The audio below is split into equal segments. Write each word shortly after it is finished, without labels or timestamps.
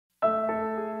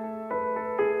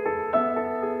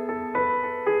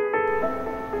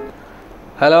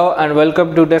Hello and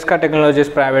welcome to Tesca Technologies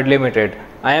Private Limited.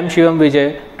 I am Shivam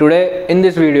Vijay. Today in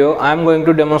this video I am going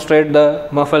to demonstrate the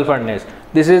Muffle Furnace.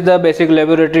 This is the basic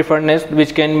laboratory furnace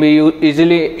which can be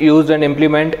easily used and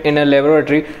implement in a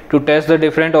laboratory to test the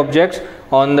different objects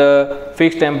on the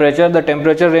fixed temperature. The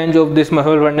temperature range of this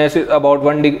Muffle Furnace is about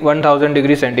 1000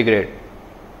 degrees centigrade.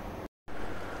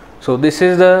 So this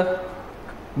is the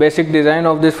basic design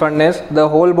of this furnace. The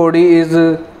whole body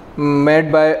is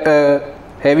made by a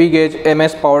heavy gauge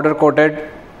MS powder coated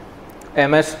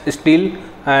MS steel,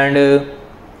 and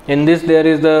in this there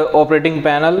is the operating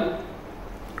panel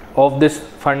of this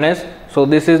furnace. So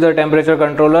this is the temperature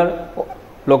controller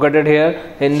located here.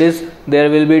 In this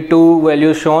there will be two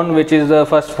values shown, which is the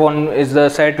first one is the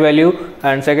set value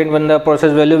and second one the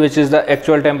process value, which is the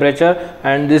actual temperature,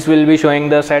 and this will be showing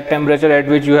the set temperature at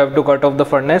which you have to cut off the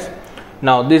furnace.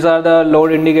 Now these are the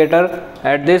load indicator.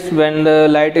 At this, when the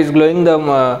light is glowing,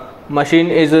 the machine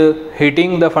is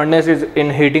heating. The furnace is in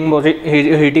heating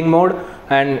mode,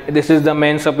 and this is the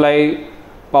main supply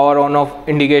power on off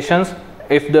indications.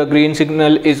 If the green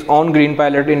signal is on, green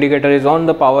pilot indicator is on,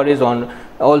 the power is on.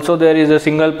 Also there is a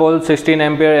single pole 16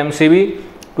 ampere MCB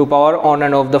to power on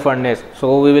and off the furnace.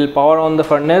 So we will power on the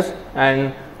furnace,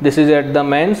 and this is at the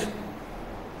mains.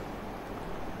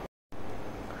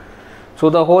 So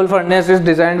the whole furnace is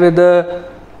designed with the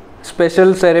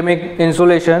special ceramic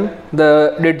insulation.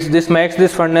 This makes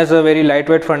this furnace a very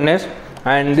lightweight furnace,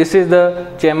 and this is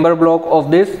the chamber block of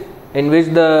this, in which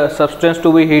the substance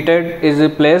to be heated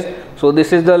is placed. So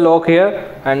this is the lock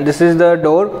here, and this is the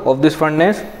door of this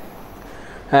furnace,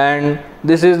 and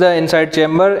this is the inside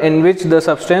chamber in which the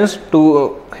substance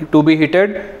to be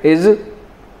heated is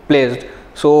placed.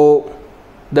 So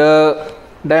the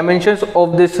dimensions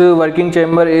of this working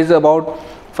chamber is about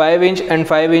 5 inch and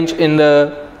 5 inch in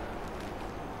the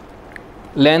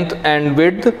length and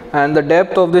width, and the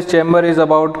depth of this chamber is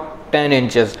about 10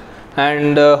 inches,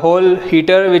 and the whole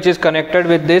heater which is connected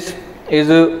with this is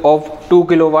of 2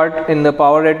 kilowatt in the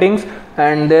power ratings,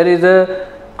 and there is a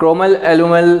chromal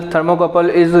aluminum thermocouple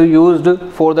is used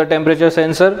for the temperature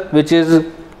sensor, which is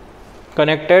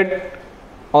connected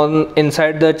on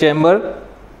inside the chamber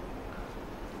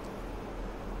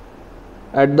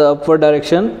at the upward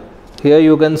direction. Here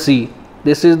you can see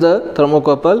this is the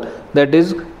thermocouple that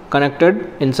is connected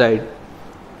inside.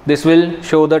 This will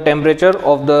show the temperature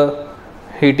of the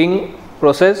heating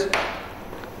process.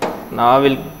 Now I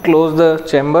will close the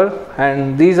chamber,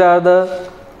 and these are the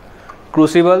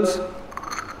crucibles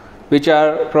which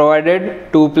are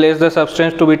provided to place the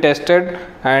substance to be tested,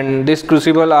 and these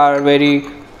crucibles are very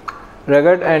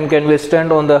rugged and can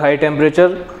withstand on the high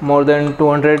temperature more than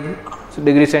 200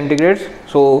 degrees centigrade.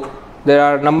 So there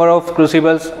are number of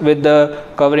crucibles with the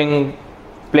covering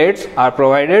plates are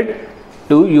provided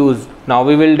to use. Now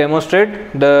we will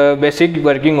demonstrate the basic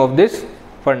working of this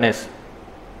furnace.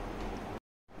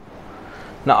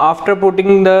 Now after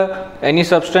putting any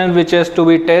substance which has to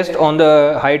be tested on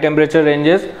the high temperature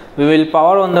ranges, we will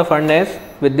power on the furnace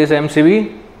with this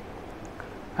MCB,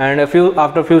 and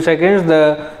after few seconds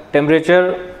the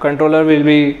temperature controller will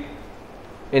be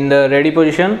in the ready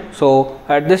position. So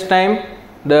at this time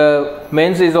the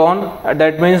mains is on,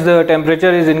 that means the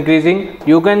temperature is increasing.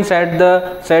 You can set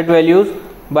the set values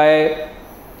by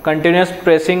continuous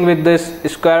pressing with this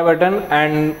square button,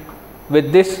 and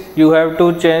with this you have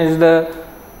to change the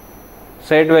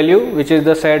set value, which is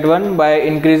the set 1, by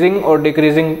increasing or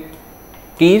decreasing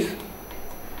keys.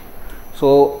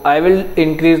 So I will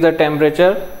increase the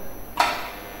temperature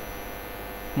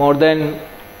more than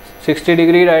 60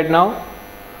 degree right now.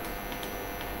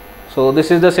 So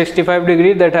this is the 65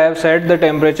 degree that I have set the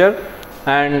temperature,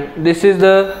 and this is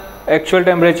the actual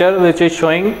temperature which is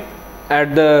showing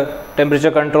at the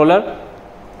temperature controller.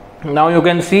 Now you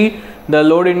can see the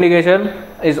load indication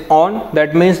is on,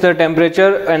 that means the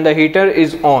temperature and the heater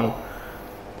is on.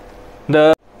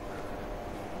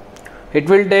 It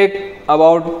will take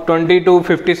about 20 to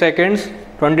 50 seconds,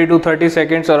 20 to 30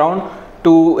 seconds around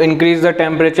to increase the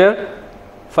temperature.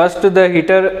 First the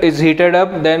heater is heated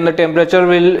up, then the temperature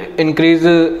will increase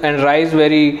and rise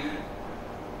very.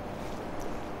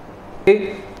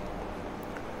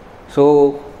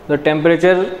 So the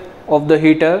temperature of the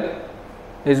heater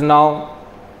is now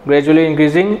gradually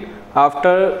increasing.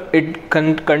 After it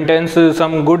contains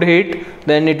some good heat,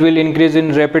 then it will increase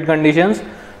in rapid conditions.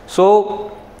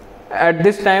 So at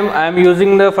this time I am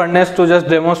using the furnace to just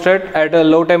demonstrate at a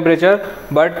low temperature,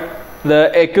 but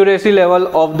the accuracy level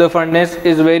of the furnace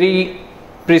is very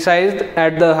precise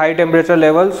at the high temperature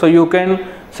level. So you can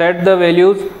set the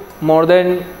values more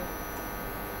than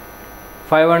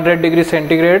 500 degrees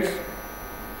centigrade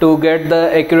to get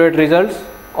the accurate results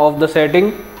of the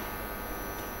setting.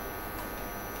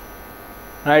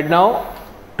 Right now,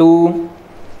 to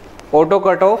auto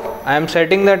cutoff, I am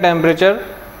setting the temperature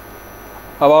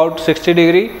about 60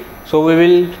 degree. So we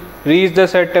will reach the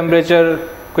set temperature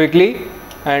quickly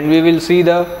and we will see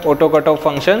the auto cutoff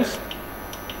functions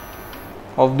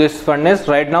of this furnace.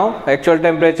 Right now actual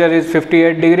temperature is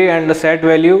 58 degree and the set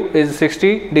value is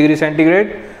 60 degree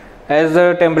centigrade. As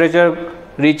the temperature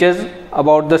reaches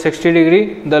about the 60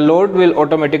 degree, the load will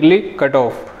automatically cut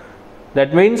off.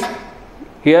 That means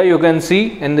here you can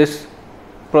see in this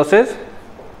process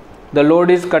the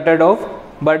load is cutted off,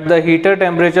 but the heater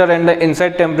temperature and the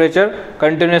inside temperature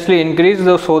continuously increase.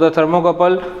 So the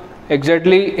thermocouple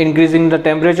exactly increasing the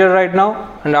temperature right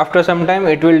now, and after some time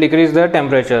it will decrease the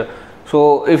temperature.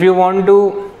 So if you want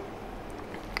to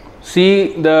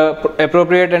see the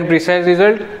appropriate and precise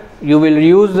result, you will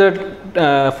use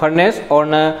the furnace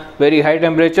on a very high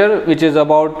temperature, which is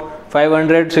about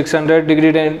 500-600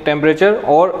 degree temperature,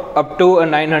 or up to a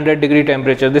 900 degree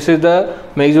temperature. This is the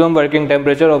maximum working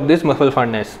temperature of this muffle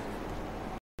furnace.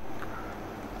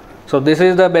 So this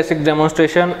is the basic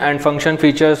demonstration and function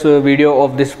features video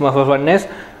of this muffle furnace,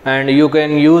 and you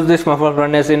can use this muffle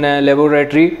furnace in a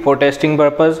laboratory for testing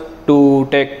purpose to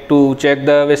check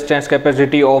the resistance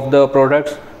capacity of the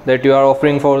products that you are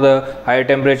offering for the high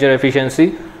temperature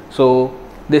efficiency. So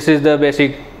this is the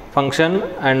basic function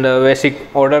and the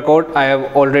basic order code I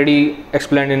have already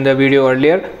explained in the video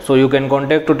earlier. So you can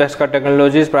contact to Tesca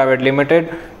Technologies Private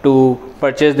Limited to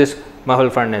purchase this muffle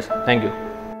furnace. Thank you.